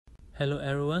Hello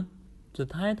everyone. The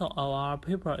title of our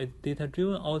paper is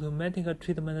Data-Driven Automatic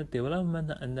Treatment Development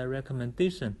and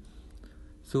Recommendation.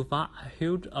 So far, a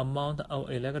huge amount of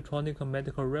electronic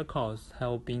medical records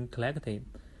have been collected.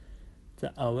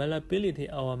 The availability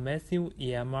of massive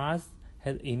EMRs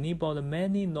has enabled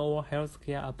many novel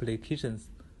healthcare applications.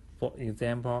 For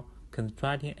example,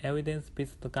 constructing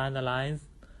evidence-based guidelines,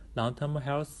 long-term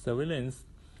health surveillance,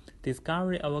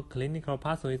 discovery of clinical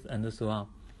pathways, and so on.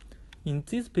 In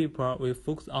this paper, we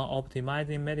focus on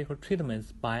optimizing medical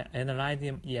treatments by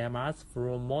analyzing EMRs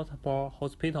from multiple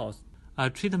hospitals. A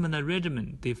treatment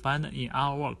regimen defined in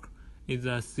our work is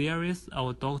a series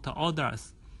of doctor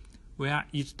orders, where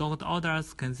each doctor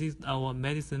orders consists of a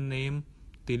medicine name,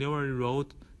 delivery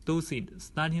route, dosage,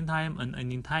 starting time, and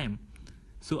ending time.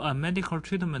 So a medical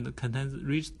treatment contains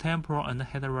rich temporal and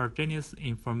heterogeneous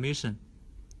information.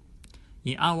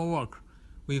 In our work,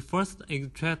 we first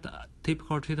extract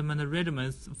typical treatment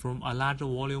regimens from a large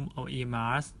volume of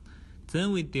EMRs.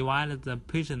 Then we divide the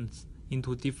patients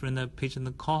into different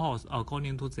patient cohorts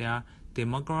according to their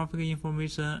demographic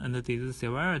information and disease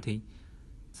severity.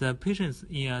 The patients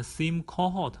in a same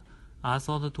cohort are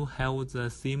thought to have the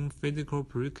same physical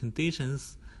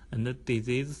preconditions and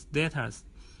disease status.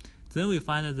 Then we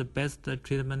find the best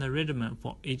treatment regimen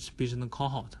for each patient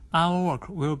cohort. Our work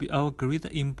will be of great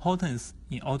importance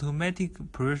in automatic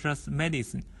precision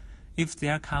medicine. If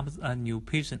there comes a new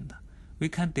patient, we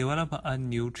can develop a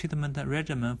new treatment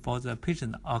regimen for the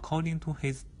patient according to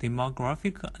his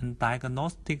demographic and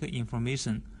diagnostic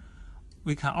information.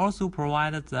 We can also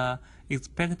provide the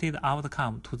expected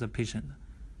outcome to the patient.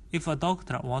 If a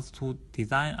doctor wants to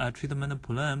design a treatment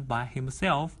plan by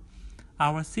himself,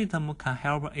 our system can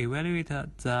help evaluate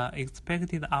the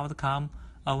expected outcome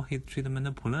of his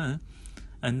treatment plan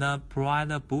and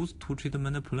provide a boost to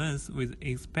treatment plans with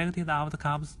expected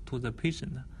outcomes to the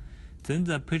patient. Then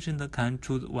the patient can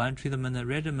choose one treatment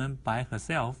regimen by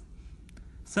herself.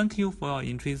 Thank you for your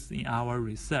interest in our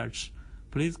research.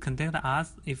 Please contact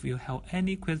us if you have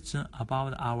any question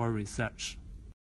about our research.